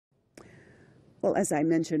Well, as I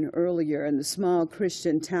mentioned earlier, in the small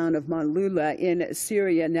Christian town of Maaloula in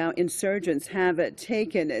Syria, now insurgents have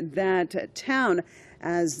taken that town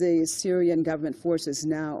as the Syrian government forces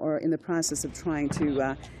now are in the process of trying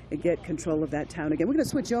to get control of that town again. We're going to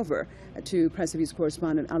switch over to PressTV's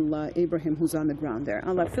correspondent Alaa Ibrahim, who's on the ground there.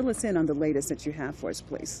 Alaa, fill us in on the latest that you have for us,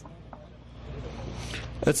 please.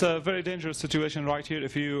 It's a very dangerous situation right here.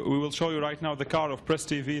 We will show you right now the car of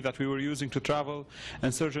PressTV that we were using to travel.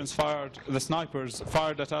 Insurgents fired, the snipers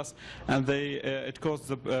fired at us, and it caused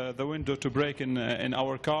the window to break in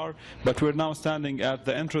our car. But we're now standing at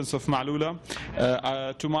the entrance of Maloula.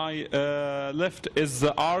 To my left is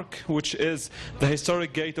the Arc, which is the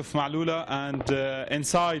historic gate of Maloula, and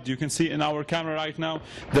inside you can see in our camera right now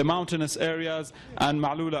the mountainous areas and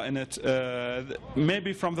Maloula in it.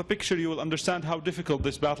 Maybe from the picture you will understand how difficult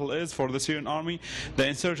this battle is for the Syrian army. The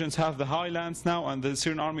insurgents have the highlands now, and the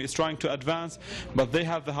Syrian army is trying to advance, but they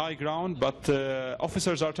have the high ground. But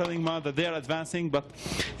officers are telling me that they are advancing, but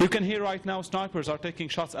you can hear right now snipers are taking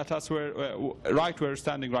shots at us right where we're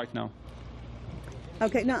standing right now.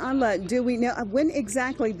 Okay, now Alaa, do we know when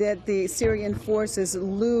exactly did the Syrian forces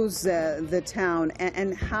lose the town,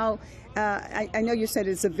 and how? I know you said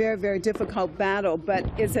it's a very, very difficult battle, but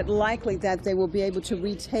is it likely that they will be able to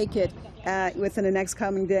retake it within the next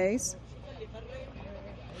coming days?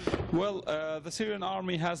 Well, the Syrian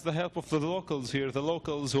army has the help of the locals here, the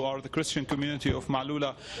locals who are the Christian community of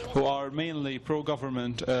Maloula, who are mainly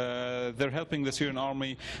pro-government. They're helping the Syrian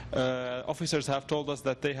army. Officers have told us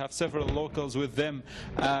that they have several locals with them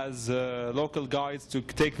as local guides to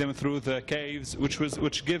take them through the caves,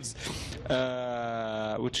 which gives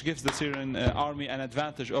the Syrian army an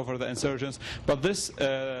advantage over the insurgents. But this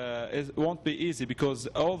won't be easy, because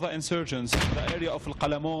all the insurgents in the area of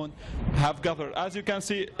Al-Qalamoun have gathered. As you can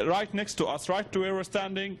see, right next to us, right to where we're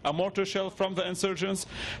standing, a mortar shell from the insurgents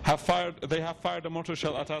have fired. They have fired a mortar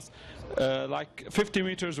shell at us, like 50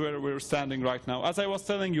 meters where we're standing right now. As I was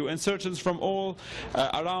telling you, insurgents from all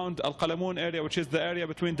around Al-Qalamoun area, which is the area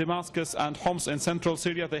between Damascus and Homs in central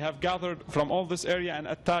Syria, they have gathered from all this area and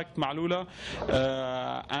attacked Maloula.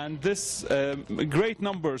 And this great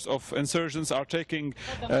numbers of insurgents are taking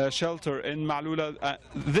shelter in Maloula.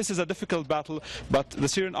 This is a difficult battle, but the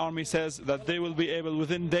Syrian army says that they will be able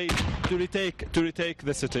within days to retake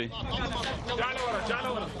the city.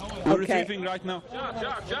 We're retrieving right now.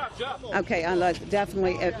 Okay, Alaa,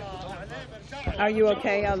 definitely. Are you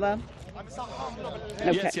okay, Alaa?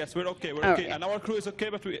 Okay. Yes, we're okay. We're okay, and our crew is okay,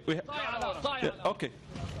 but we yeah, okay.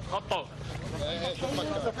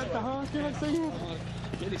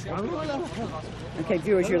 Okay,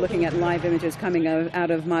 viewers, you're looking at live images coming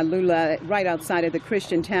out of Maloula, right outside of the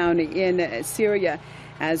Christian town in Syria,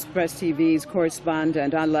 as PressTV's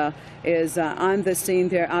correspondent Alaa is on the scene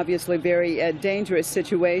there. Obviously, very dangerous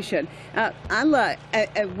situation. Alaa,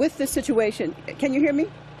 with the situation, can you hear me?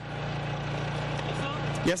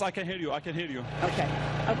 Yes, I can hear you. I can hear you. Okay.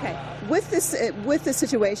 With the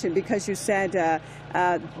situation, because you said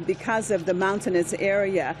because of the mountainous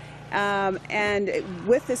area, and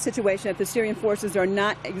with the situation that the Syrian forces are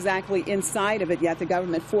not exactly inside of it yet, the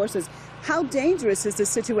government forces, how dangerous is the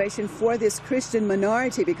situation for this Christian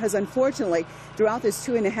minority? Because unfortunately, throughout this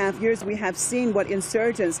 2.5 years, we have seen what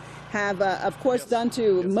insurgents have, of course, done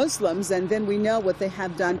to Muslims, and then we know what they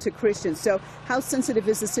have done to Christians. So how sensitive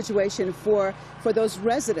is the situation for those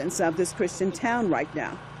residents of this Christian town right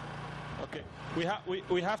now? Okay,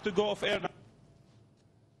 we have to go off air now.